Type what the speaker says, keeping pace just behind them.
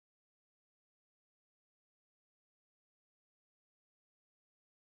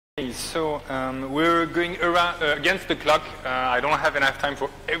Okay, so we're going around against the clock. I don't have enough time for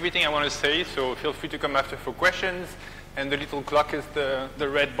everything I want to say, so feel free to come after for questions. And the little clock is the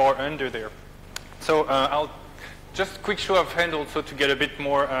red bar under there. So I'll just quick show of hand also to get a bit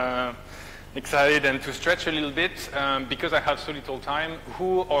more excited and to stretch a little bit because I have so little time.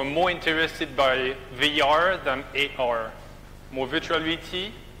 Who are more interested by VR than AR? More virtual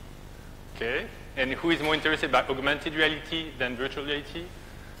reality? Okay. And who is more interested by augmented reality than virtual reality?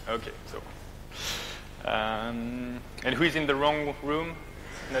 Okay, so. And who is in the wrong room?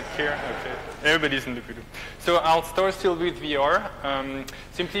 Not here? Okay. Everybody's in the good room. So I'll start still with VR,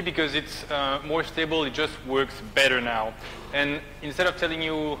 simply because it's more stable, it just works better now. And instead of telling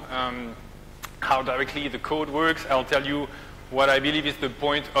you how directly the code works, I'll tell you what I believe is the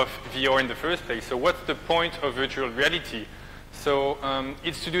point of VR in the first place. So what's the point of virtual reality? So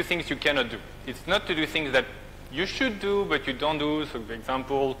it's to do things you cannot do. It's not to do things that you should do, but you don't do. So for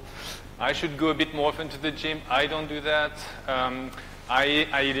example, I should go a bit more often to the gym. I don't do that.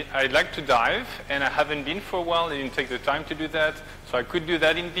 I'd like to dive, and I haven't been for a while. I didn't take the time to do that. So I could do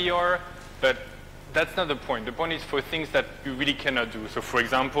that in VR, but that's not the point. The point is for things that you really cannot do. So for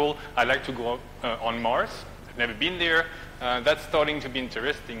example, I'd like to go on Mars. I've never been there. That's starting to be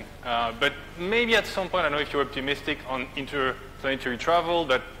interesting. But maybe at some point, I don't know if you're optimistic on interplanetary travel,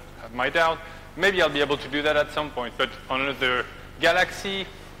 but I have my doubt. Maybe I'll be able to do that at some point. But on another galaxy,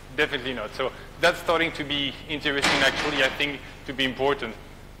 definitely not. So that's starting to be interesting, actually, I think, to be important.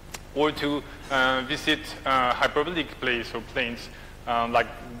 Or to visit hyperbolic place or planes like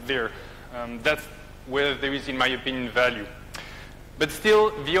there. That's where there is, in my opinion, value. But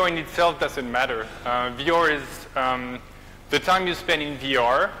still, VR in itself doesn't matter. VR is the time you spend in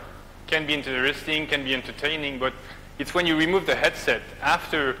VR can be interesting, can be entertaining, but it's when you remove the headset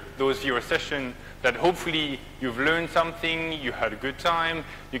after those VR sessions that hopefully you've learned something, you had a good time,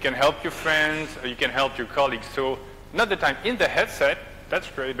 you can help your friends, or you can help your colleagues. So not the time in the headset, that's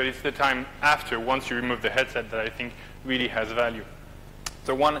great, but it's the time after, once you remove the headset, that I think really has value.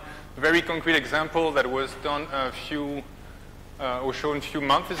 So one very concrete example that was done or shown a few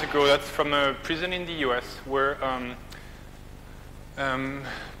months ago, that's from a prison in the US where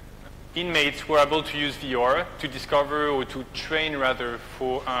inmates were able to use VR to discover or to train rather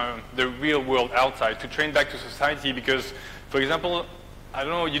for the real world outside, to train back to society because, for example, I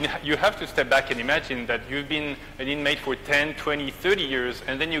don't know, you have to step back and imagine that you've been an inmate for 10, 20, 30 years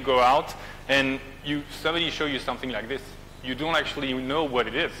and then you go out and somebody show you something like this. You don't actually know what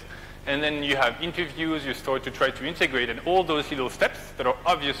it is. And then you have interviews, you start to try to integrate, and all those little steps that are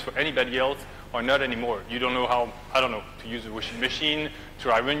obvious for anybody else are not anymore. You don't know how, I don't know, to use a washing machine, to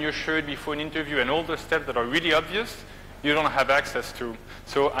iron your shirt before an interview, and all those steps that are really obvious, you don't have access to.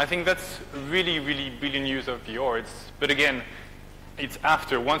 So I think that's really, really brilliant use of VR. But again, it's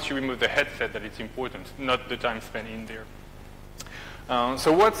after, once you remove the headset, that it's important, not the time spent in there.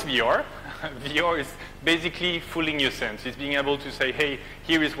 So what's VR? VR is basically fooling your sense. It's being able to say, hey,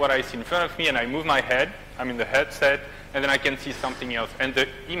 here is what I see in front of me, and I move my head, I'm in the headset, and then I can see something else. And the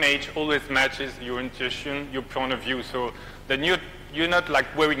image always matches your intuition, your point of view. So then you're not like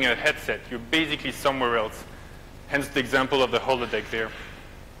wearing a headset. You're basically somewhere else. Hence the example of the holodeck there.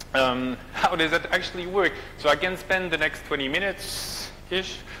 How does that actually work? So I can spend the next 20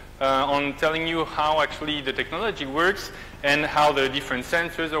 minutes-ish on telling you how actually the technology works and how the different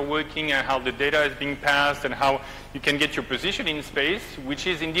sensors are working and how the data is being passed and how you can get your position in space, which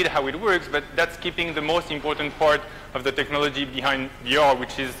is indeed how it works, but that's keeping the most important part of the technology behind VR,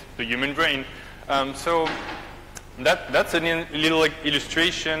 which is the human brain. So that's a little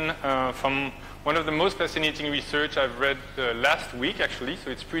illustration from one of the most fascinating research I've read last week, actually, so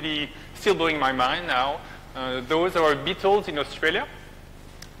it's still blowing my mind now. Those are beetles in Australia,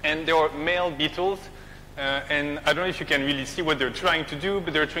 and they are male beetles. And I don't know if you can really see what they're trying to do,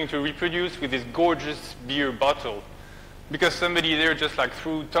 but they're trying to reproduce with this gorgeous beer bottle. Because somebody there just like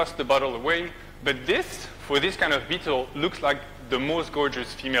tossed the bottle away. But this, for this kind of beetle, looks like the most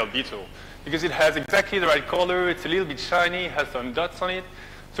gorgeous female beetle. Because it has exactly the right color, it's a little bit shiny, has some dots on it.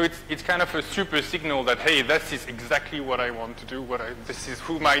 So it's kind of a super signal that, hey, this is exactly what I want to do, this is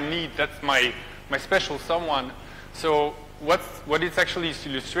whom I need, that's my special someone. So what it's actually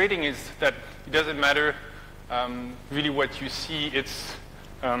illustrating is that it doesn't matter really what you see, it's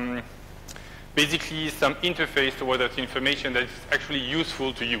basically some interface toward that information that is actually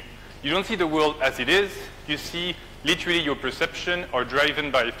useful to you. You don't see the world as it is, you see literally your perception are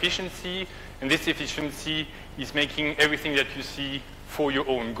driven by efficiency, and this efficiency is making everything that you see for your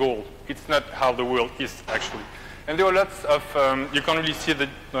own goal. It's not how the world is actually. And there are lots of, you can't really see the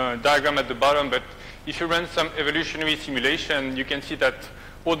diagram at the bottom, but if you run some evolutionary simulation, you can see that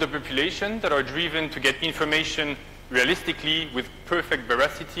or the population that are driven to get information realistically with perfect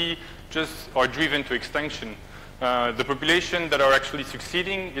veracity just are driven to extinction. The population that are actually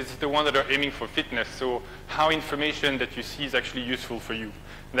succeeding is the one that are aiming for fitness. So how information that you see is actually useful for you.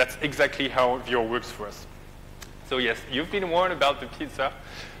 And that's exactly how VR works for us. So yes, you've been warned about the pizza.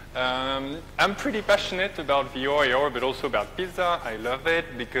 I'm pretty passionate about VR, AR, but also about pizza. I love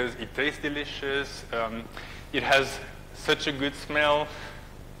it because it tastes delicious. It has such a good smell,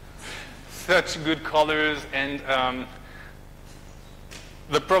 such good colors, and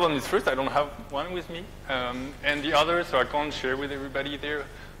the problem is, first, I don't have one with me, and the other, so I can't share with everybody there.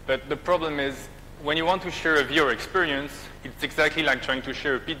 But the problem is, when you want to share a VR experience, it's exactly like trying to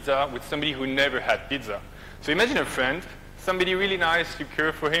share a pizza with somebody who never had pizza. So imagine a friend, somebody really nice, you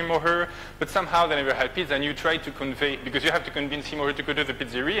care for him or her, but somehow they never had pizza, and you try to convey, because you have to convince him or her to go to the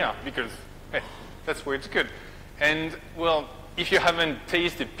pizzeria, because, hey, that's where it's good. And, well, if you haven't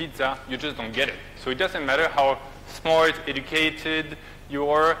tasted pizza, you just don't get it. So it doesn't matter how smart, educated you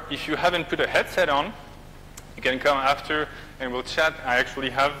are. If you haven't put a headset on, you can come after and we'll chat. I actually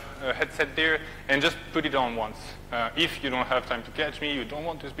have a headset there, and just put it on once. If you don't have time to catch me, you don't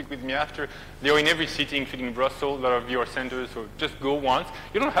want to speak with me after, they are in every city, including Brussels, a lot of VR centers, so just go once.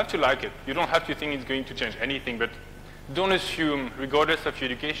 You don't have to like it. You don't have to think it's going to change anything, but don't assume, regardless of your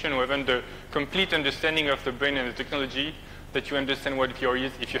education or even the complete understanding of the brain and the technology, that you understand what VR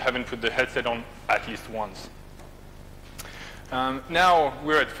is if you haven't put the headset on at least once. Now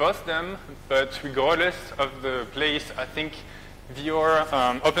we're at FOSDEM, but regardless of the place, I think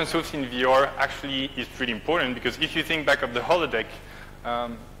VR, open source in VR actually is pretty important, because if you think back of the holodeck,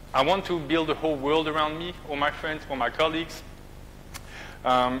 I want to build a whole world around me, or my friends, or my colleagues.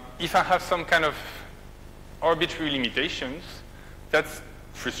 If I have some kind of arbitrary limitations, that's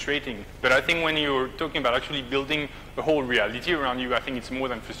frustrating. But I think when you're talking about actually building a whole reality around you, I think it's more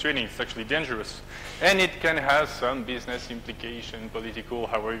than frustrating, it's actually dangerous. And it can have some business implication, political,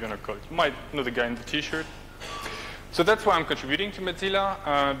 however you're going to call it. You might know the guy in the t-shirt. So that's why I'm contributing to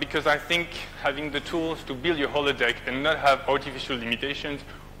Mozilla, because I think having the tools to build your holodeck and not have artificial limitations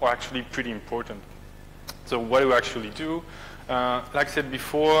are actually pretty important. So what do I actually do? Like I said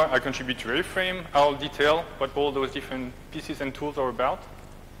before, I contribute to A-Frame. I'll detail what all those different pieces and tools are about.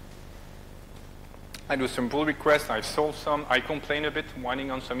 I do some pull requests, I solve some, I complain a bit,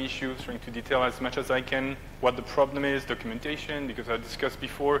 whining on some issues, trying to detail as much as I can what the problem is, documentation, because I discussed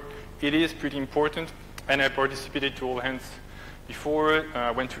before, it is pretty important, and I participated to all hands before.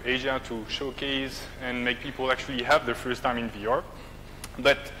 I went to Asia to showcase and make people actually have their first time in VR.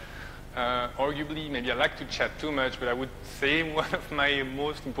 But arguably, maybe I like to chat too much, but I would say one of my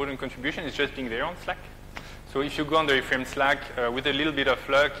most important contributions is just being there on Slack. So if you go on the A-Frame Slack, with a little bit of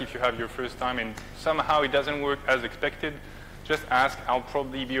luck, if you have your first time and somehow it doesn't work as expected, just ask. I'll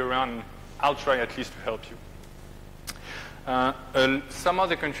probably be around, and I'll try at least to help you. Some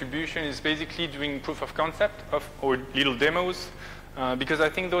other contribution is basically doing proof of concept or little demos, because I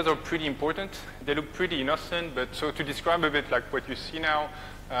think those are pretty important. They look pretty innocent, but so to describe a bit like what you see now,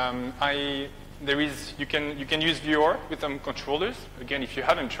 you can use VR with some controllers. Again, if you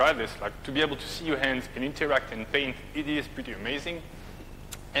haven't tried this, like to be able to see your hands and interact and paint, it is pretty amazing.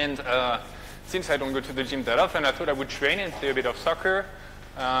 And since I don't go to the gym that often, I thought I would train and play a bit of soccer.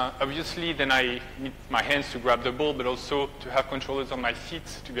 Obviously, then I need my hands to grab the ball, but also to have controllers on my feet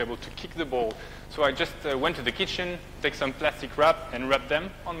to be able to kick the ball. So I just went to the kitchen, take some plastic wrap, and wrap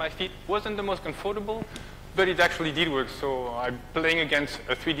them on my feet. Wasn't the most comfortable, but it actually did work. So I'm playing against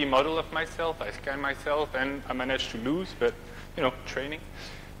a 3D model of myself. I scan myself, and I managed to lose, but, you know, training.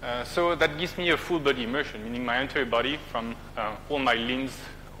 So that gives me a full body immersion, meaning my entire body from all my limbs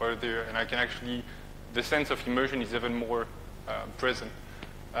are there, and I can actually, the sense of immersion is even more present.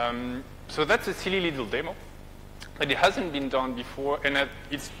 So that's a silly little demo, but it hasn't been done before, and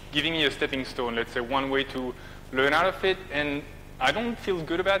it's giving me a stepping stone, let's say one way to learn out of it, and I don't feel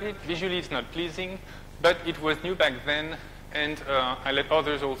good about it. Visually it's not pleasing, but it was new back then, and I let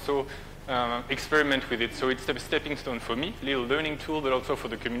others also experiment with it. So it's a stepping stone for me, little learning tool, but also for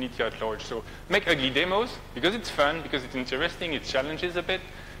the community at large. So make ugly demos, because it's fun, because it's interesting, it challenges a bit,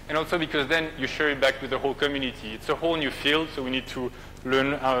 and also because then you share it back with the whole community. It's a whole new field, so we need to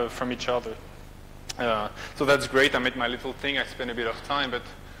learn from each other. So that's great. I made my little thing. I spent a bit of time, but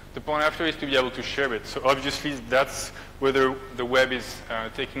the point after is to be able to share it. So obviously, that's where the web is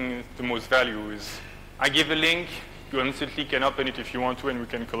taking the most value. Is I give a link, you instantly can open it if you want to, and we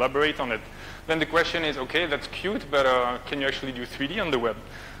can collaborate on it. Then the question is, okay, that's cute, but can you actually do 3D on the web?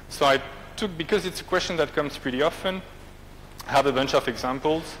 So I took, because it's a question that comes pretty often, I have a bunch of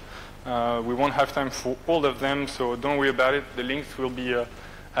examples. We won't have time for all of them, so don't worry about it. The links will be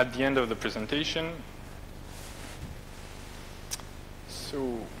at the end of the presentation.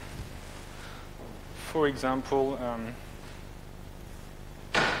 So, for example,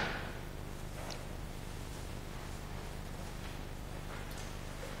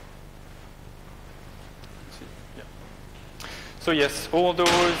 so yes, all those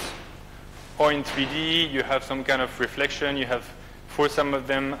are in 3D. You have some kind of reflection. You have, for some of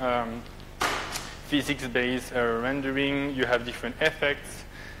them, physics-based rendering. You have different effects,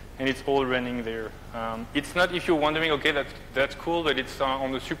 and it's all running there. It's not, if you're wondering, okay, that's cool, but it's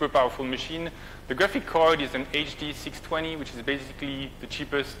on a super powerful machine. The graphic card is an HD 620, which is basically the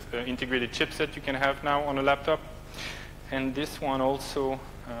cheapest integrated chipset you can have now on a laptop. And this one also,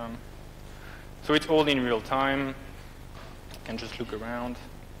 so it's all in real time. You can just look around.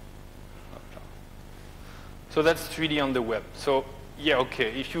 So that's 3D on the web. So yeah,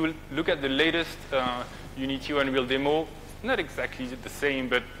 okay, if you look at the latest Unity or Unreal demo, not exactly the same,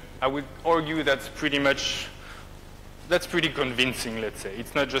 but I would argue that's pretty convincing, let's say.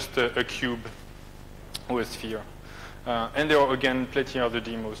 It's not just a cube or a sphere. And there are, again, plenty of other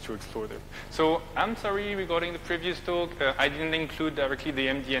demos to explore there. So I'm sorry regarding the previous talk. I didn't include directly the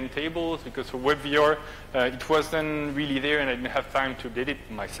MDN tables because for WebVR, it wasn't really there and I didn't have time to edit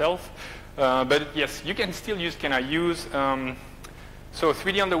it myself. But yes, you can still use can I use. So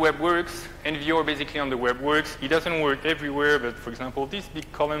 3D on the web works, and VR basically on the web works. It doesn't work everywhere, but for example, this big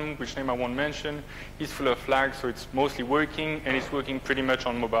column, which name I won't mention, is full of flags, so it's mostly working, and it's working pretty much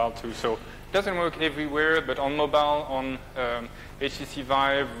on mobile too. So it doesn't work everywhere, but on mobile, on HTC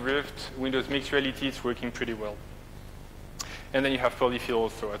Vive, Rift, Windows Mixed Reality, it's working pretty well. And then you have polyfill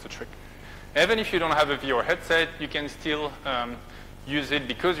also as a trick. Even if you don't have a VR headset, you can still use it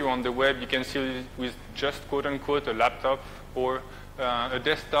because you're on the web. You can still use it with just quote-unquote a laptop or a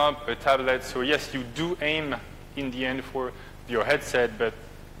desktop, a tablet. So yes, you do aim in the end for your headset, but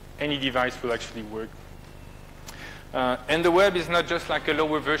any device will actually work. And the web is not just like a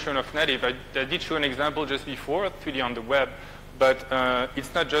lower version of native. I did show an example just before, 3D on the web, but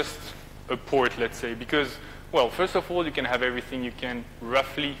it's not just a port, let's say, because, well, first of all, you can have everything you can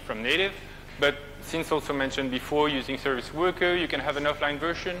roughly from native, but since also mentioned before, using Service Worker, you can have an offline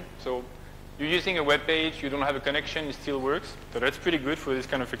version. So you're using a web page, you don't have a connection, it still works. So that's pretty good for this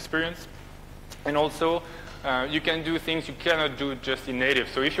kind of experience. And also, you can do things you cannot do just in native.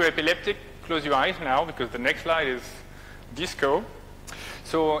 So if you're epileptic, close your eyes now, because the next slide is disco.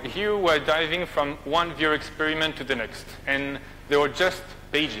 So here we're diving from one VR experiment to the next. And there are just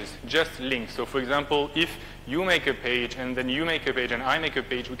pages, just links. So for example, if you make a page, and then you make a page, and I make a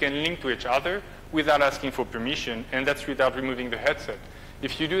page, we can link to each other without asking for permission, and that's without removing the headset.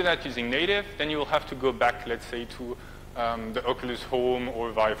 If you do that using native, then you will have to go back, let's say, to the Oculus Home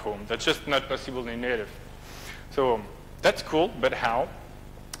or Vive Home. That's just not possible in native. So that's cool, but how?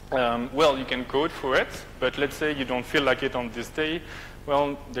 Well, you can code for it, but let's say you don't feel like it on this day.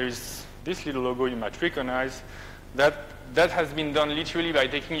 Well, there's this little logo you might recognize. That has been done literally by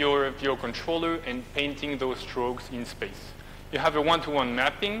taking your controller and painting those strokes in space. You have a one-to-one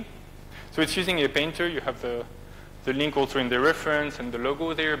mapping. So it's using a painter. You have the link also in the reference and the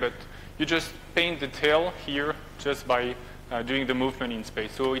logo there, but you just paint the tail here just by doing the movement in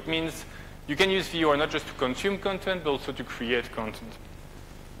space. So it means you can use VR not just to consume content, but also to create content.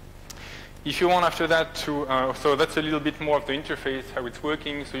 If you want after that to, so that's a little bit more of the interface, how it's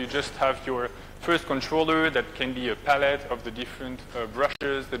working. So you just have your first controller that can be a palette of the different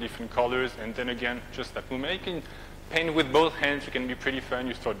brushes, the different colors, and then again, just that movement. You can paint with both hands. It can be pretty fun.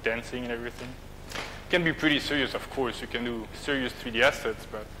 You start dancing and everything. It can be pretty serious, of course. You can do serious 3D assets.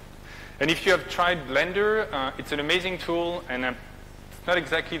 And if you have tried Blender, it's an amazing tool, and it's not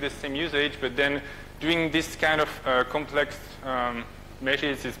exactly the same usage, but then doing this kind of complex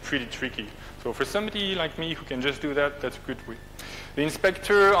meshes is pretty tricky. So for somebody like me who can just do that, that's a good way. The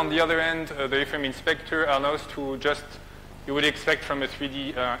inspector, on the other end, the iframe inspector allows to just, you would expect from a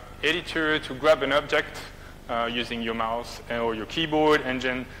 3D editor to grab an object using your mouse or your keyboard and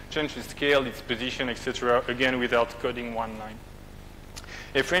then change the scale, its position, etc., again, without coding one line.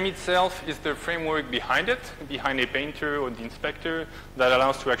 A frame itself is the framework behind it, behind a painter or the inspector, that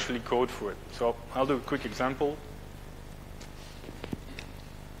allows to actually code for it. So I'll do a quick example.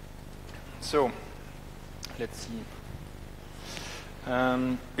 So let's see.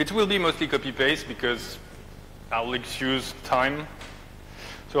 It will be mostly copy-paste because I'll excuse time.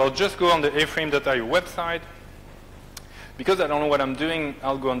 So I'll just go on the aframe.io website. Because I don't know what I'm doing,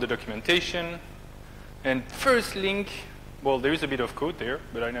 I'll go on the documentation. And first link, well, there is a bit of code there,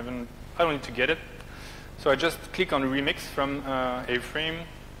 but I don't need to get it. So I just click on Remix from A-frame.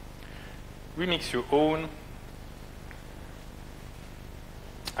 Remix your own.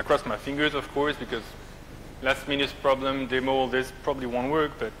 I cross my fingers, of course, because last minute problem, demo, this probably won't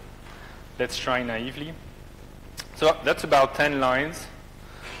work, but let's try naively. So that's about 10 lines.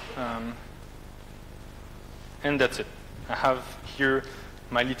 And that's it. I have here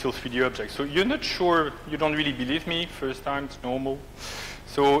my little 3D object. So you're not sure, you don't really believe me, first time, it's normal.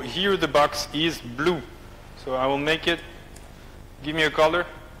 So here the box is blue. So I will make it, give me a color.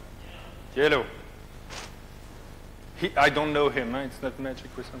 Yellow. I don't know him, huh? It's not magic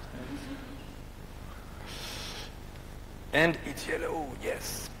or something else. And it's yellow,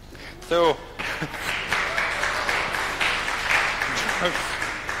 yes. So,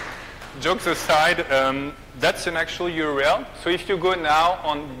 jokes aside, that's an actual URL. So if you go now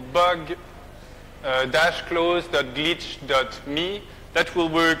on bug-close.glitch.me, that will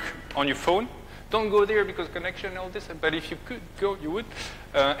work on your phone. Don't go there because connection and all this, but if you could go, you would.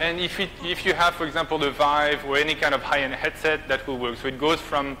 And if you have, for example, the Vive or any kind of high-end headset, that will work. So it goes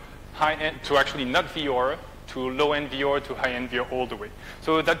from high-end to actually not VR, to low-end VR, to high-end VR all the way.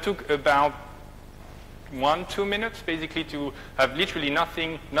 So that took about 1-2 minutes, basically, to have literally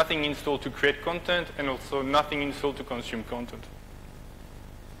nothing installed to create content, and also nothing installed to consume content.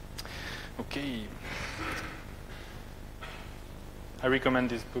 Okay. I recommend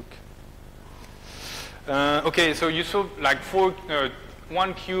this book. Okay, so you saw like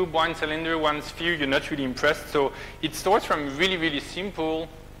one cube, one cylinder, one sphere. You're not really impressed. So it starts from really, really simple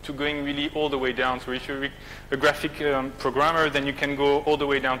to going really all the way down. So if you're a graphic programmer, then you can go all the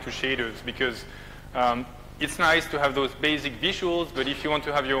way down to shaders, because it's nice to have those basic visuals, but if you want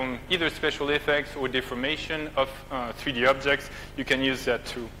to have your own either special effects or deformation of 3D objects, you can use that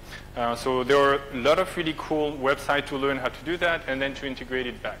too. So there are a lot of really cool websites to learn how to do that and then to integrate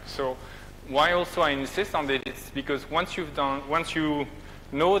it back. So why also I insist on that is because once you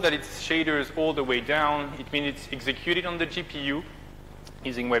know that it's shaders all the way down, it means it's executed on the GPU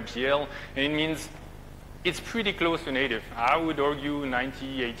using WebGL, and it means it's pretty close to native. I would argue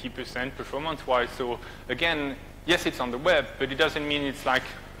 90–80% performance-wise. So again, yes, it's on the web, but it doesn't mean it's like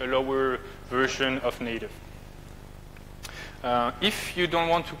a lower version of native. If you don't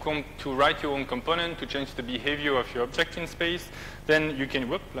want to write your own component to change the behavior of your object in space, then you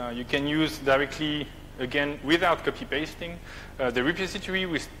can use directly, again, without copy-pasting, the repository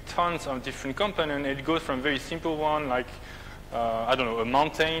with tons of different components. It goes from very simple one, like I don't know, a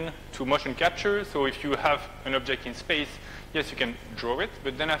mountain, to motion capture. So if you have an object in space, yes, you can draw it,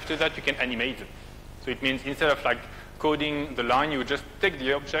 but then after that you can animate it. So it means instead of like coding the line, you just take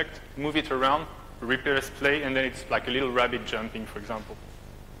the object, move it around, replace play, and then it's like a little rabbit jumping, for example.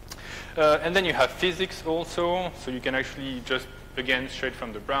 And then you have physics also, so you can actually just, again, straight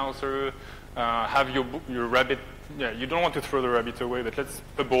from the browser, have your rabbit, yeah, you don't want to throw the rabbit away, but let's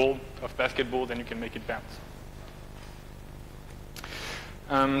a ball of basketball, then you can make it bounce.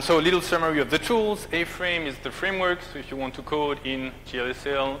 So a little summary of the tools. A-frame is the framework, so if you want to code in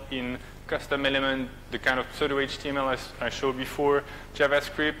GLSL, in custom element, the kind of pseudo-HTML I showed before,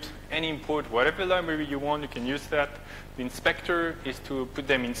 JavaScript, any import, whatever library you want, you can use that. The inspector is to put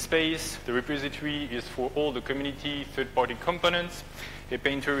them in space. The repository is for all the community third-party components. A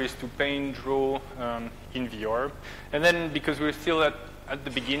painter is to paint, draw in VR. And then, because we're still at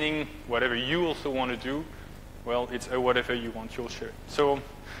the beginning, whatever you also want to do, well, it's whatever you want, you'll share. So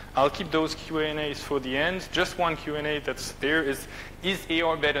I'll keep those Q&As for the end. Just one Q&A that's there is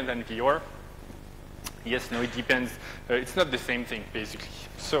AR better than VR? Yes, no, it depends. It's not the same thing, basically.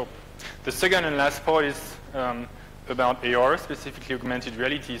 So the second and last part is about AR, specifically augmented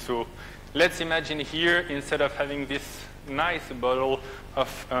reality. So let's imagine here, instead of having this nice bottle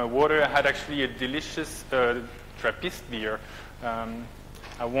of water, I had actually a delicious Trappist beer.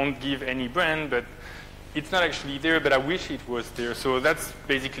 I won't give any brand, but it's not actually there, but I wish it was there. So that's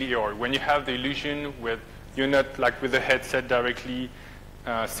basically AR. When you have the illusion where you're not like with the headset directly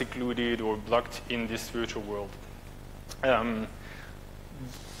secluded or blocked in this virtual world. I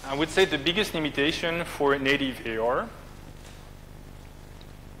would say the biggest limitation for native AR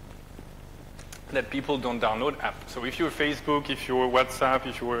that people don't download apps. So if you're Facebook, if you're WhatsApp,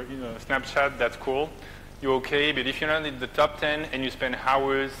 if you're Snapchat, that's cool. You're okay, but if you're not in the top 10 and you spend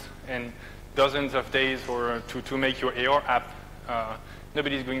hours and dozens of days or to make your AR app,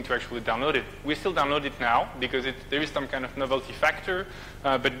 nobody's going to actually download it. We still download it now because there is some kind of novelty factor,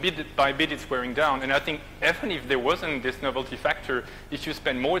 but bit by bit it's wearing down. And I think even if there wasn't this novelty factor, if you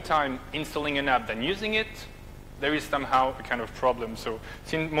spend more time installing an app than using it, there is somehow a kind of problem. So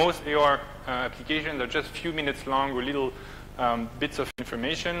since most AR applications are just a few minutes long or little bits of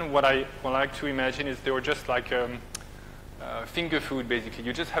information, what I like to imagine is they were just like finger food, basically.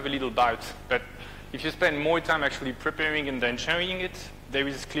 You just have a little bite, but if you spend more time actually preparing and then sharing it, there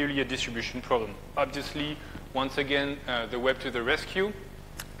is clearly a distribution problem. Obviously, once again, the web to the rescue.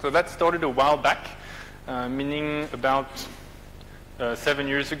 So that started a while back, meaning about 7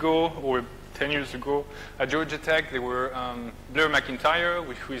 years ago or 10 years ago at Georgia Tech. There were Blair McIntyre,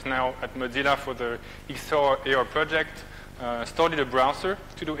 who is now at Mozilla for the XR AR project, started a browser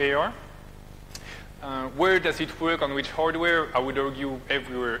to do AR. Where does it work, on which hardware? I would argue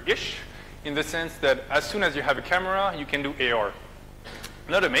everywhere-ish, in the sense that as soon as you have a camera, you can do AR.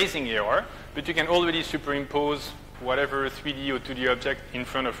 Not amazing AR, but you can already superimpose whatever 3D or 2D object in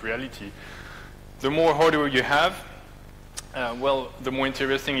front of reality. The more hardware you have, well, the more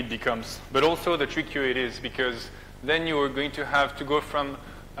interesting it becomes. But also the trickier it is, because then you are going to have to go from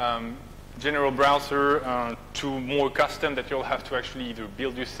general browser to more custom that you'll have to actually either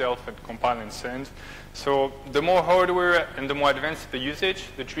build yourself and compile and send. So the more hardware and the more advanced the usage,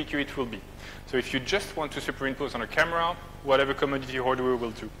 the trickier it will be. So if you just want to superimpose on a camera, whatever commodity hardware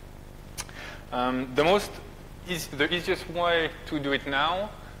will do. The easiest way to do it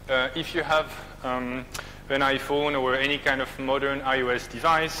now, if you have an iPhone or any kind of modern iOS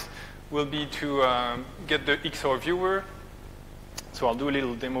device, will be to get the XR viewer. So I'll do a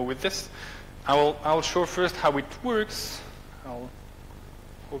little demo with this. I'll show first how it works. I'll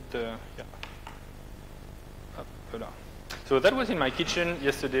hope So that was in my kitchen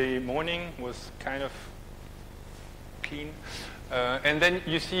yesterday morning. Was kind of clean. And then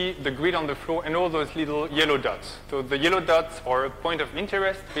you see the grid on the floor and all those little yellow dots. So the yellow dots are a point of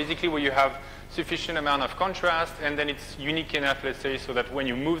interest, basically where you have sufficient amount of contrast, and then it's unique enough, let's say, so that when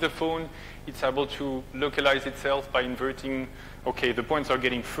you move the phone, it's able to localize itself by inverting, okay, the points are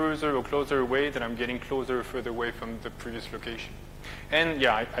getting further or closer away, then I'm getting closer or further away from the previous location. And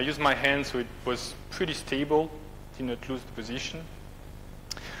yeah, I used my hand, so it was pretty stable, did not lose the position.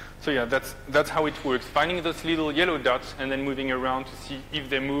 So yeah, that's how it works, finding those little yellow dots and then moving around to see if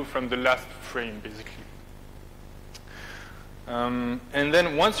they move from the last frame, basically. And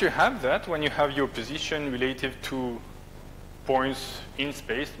then once you have that, when you have your position relative to points in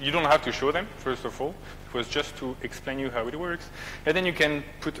space, you don't have to show them, first of all. It was just to explain you how it works. And then you can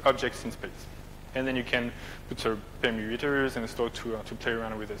put objects in space. And then you can put sort of permutators and start to play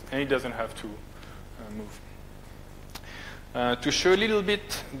around with it. And it doesn't have to move. To show a little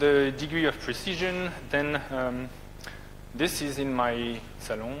bit the degree of precision, then this is in my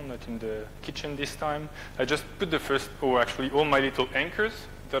salon, not in the kitchen this time. I just put the first, or actually all my little anchors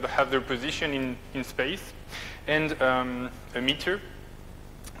that have their position in space, and a meter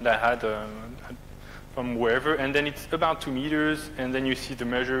that I had from wherever, and then it's about 2 meters, and then you see the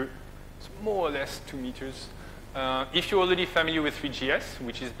measure, it's more or less 2 meters. If you're already familiar with 3GS,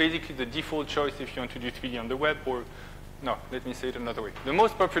 which is basically the default choice if you want to do 3D on the web, or no, let me say it another way. The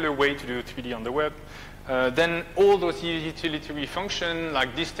most popular way to do 3D on the web, then all those utilitarian functions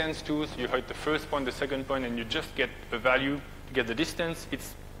like distance tools, you hit the first point, the second point, and you just get a value to get the distance.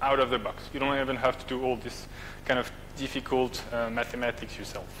 It's out of the box. You don't even have to do all this kind of difficult mathematics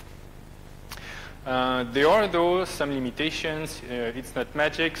yourself. There are, though, some limitations. It's not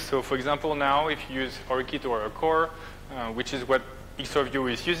magic. So, for example, now if you use ORCID or a core, which is what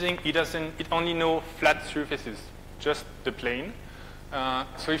XRView is using, it only knows flat surfaces, just the plane.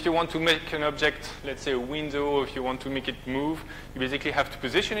 So if you want to make an object, let's say a window, or if you want to make it move, you basically have to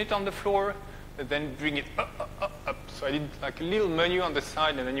position it on the floor, and then bring it up. So I did like a little menu on the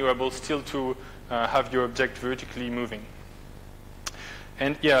side, and then you're able still to have your object vertically moving.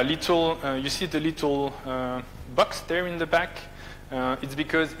 And yeah, you see the little box there in the back. It's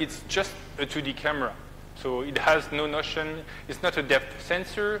because it's just a 2D camera. So it has no notion, it's not a depth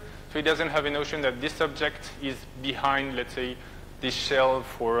sensor, so it doesn't have a notion that this object is behind, let's say, this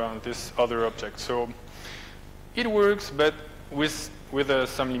shelf or this other object. So it works, but with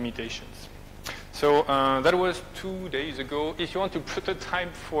some limitations. So that was 2 days ago. If you want to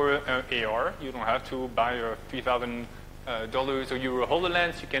prototype for AR, you don't have to buy a $3,000 or euro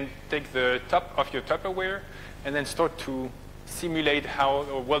HoloLens. You can take the top of your Tupperware and then start to simulate how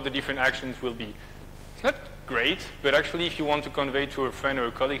or what the different actions will be. It's not great, but actually if you want to convey to a friend or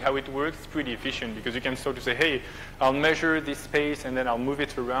a colleague how it works, it's pretty efficient because you can start to say, hey, I'll measure this space and then I'll move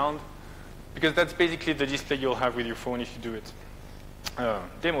it around, because that's basically the display you'll have with your phone if you do it.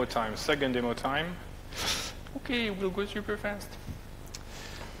 Demo time, second demo time. Okay, we'll go super fast.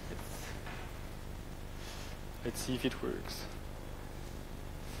 Let's see if it works.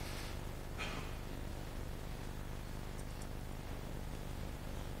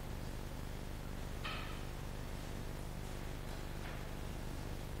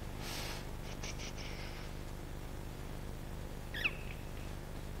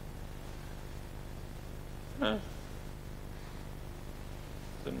 Doesn't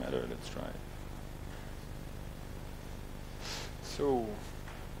matter, let's try. So, you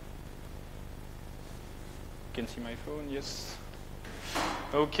can see my phone, yes.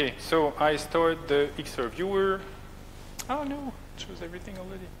 Okay, so I start the XR viewer. Oh no, it shows everything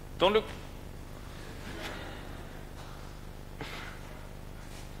already. Don't look.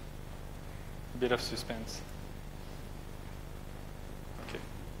 Bit of suspense. Okay.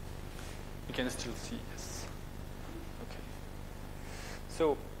 You can still see, yes. Okay.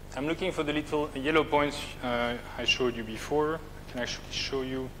 So I'm looking for the little yellow points I showed you before. I can actually show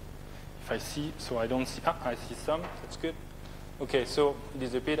you if I see. So I don't see. I see some. That's good. Okay, so it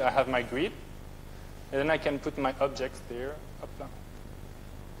is a bit. I have my grid, and then I can put my objects there. Hopla.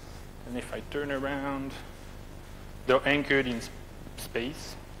 And if I turn around, they're anchored in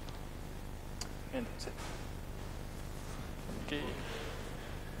space. And that's it. Okay.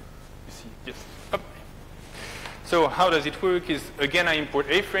 You see, yes. Up. So how does it work is, again, I import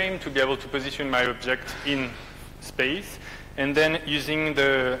A-frame to be able to position my object in space. And then using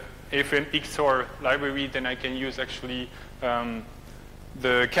the A-frame XR library, then I can use actually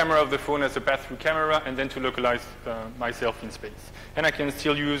the camera of the phone as a pass-through camera and then to localize myself in space. And I can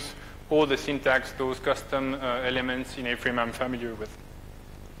still use all the syntax, those custom elements in A-frame I'm familiar with.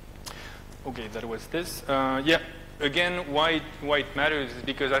 Okay, that was this. Yeah, again, why it matters is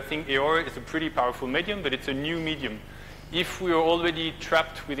because I think AR is a pretty powerful medium, but it's a new medium. If we are already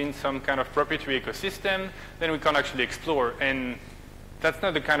trapped within some kind of proprietary ecosystem, then we can't actually explore. And that's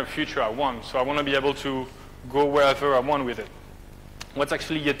not the kind of future I want. So I want to be able to go wherever I want with it. What's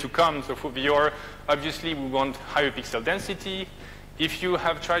actually yet to come, so for VR, obviously we want higher pixel density. If you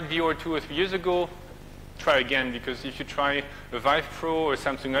have tried VR 2 or 3 years ago, try again, because if you try a Vive Pro or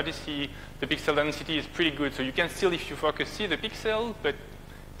Samsung Odyssey, the pixel density is pretty good. So you can still, if you focus, see the pixel, but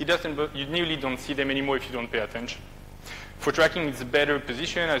you nearly don't see them anymore if you don't pay attention. For tracking, it's a better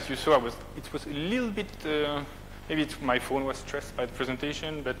position. As you saw, it was a little bit, maybe my phone was stressed by the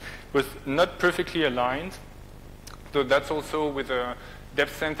presentation, but it was not perfectly aligned. So that's also with a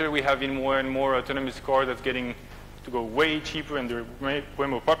depth center we have in more and more autonomous cars that's getting to go way cheaper and they're way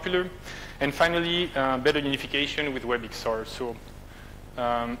more popular. And finally, better unification with WebXR. So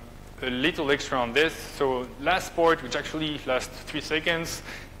a little extra on this. So last part, which actually lasts 3 seconds,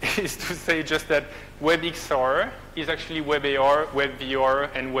 is to say just that WebXR is actually WebAR,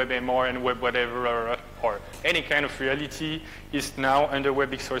 WebVR, and WebMR, and Web whatever, or any kind of reality is now under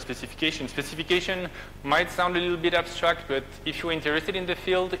WebXR specification. Specification might sound a little bit abstract, but if you're interested in the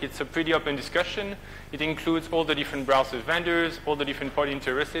field, it's a pretty open discussion. It includes all the different browser vendors, all the different parties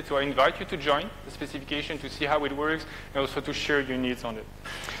interested. So I invite you to join the specification to see how it works, and also to share your needs on it.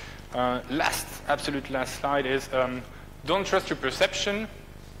 Absolute last slide is don't trust your perception.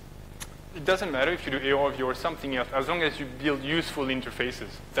 It doesn't matter if you do AR, VR, or something else, as long as you build useful interfaces.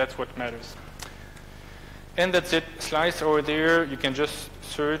 That's what matters. And that's it. Slides are there. You can just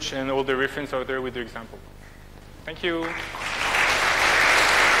search, and all the references are there with the example. Thank you.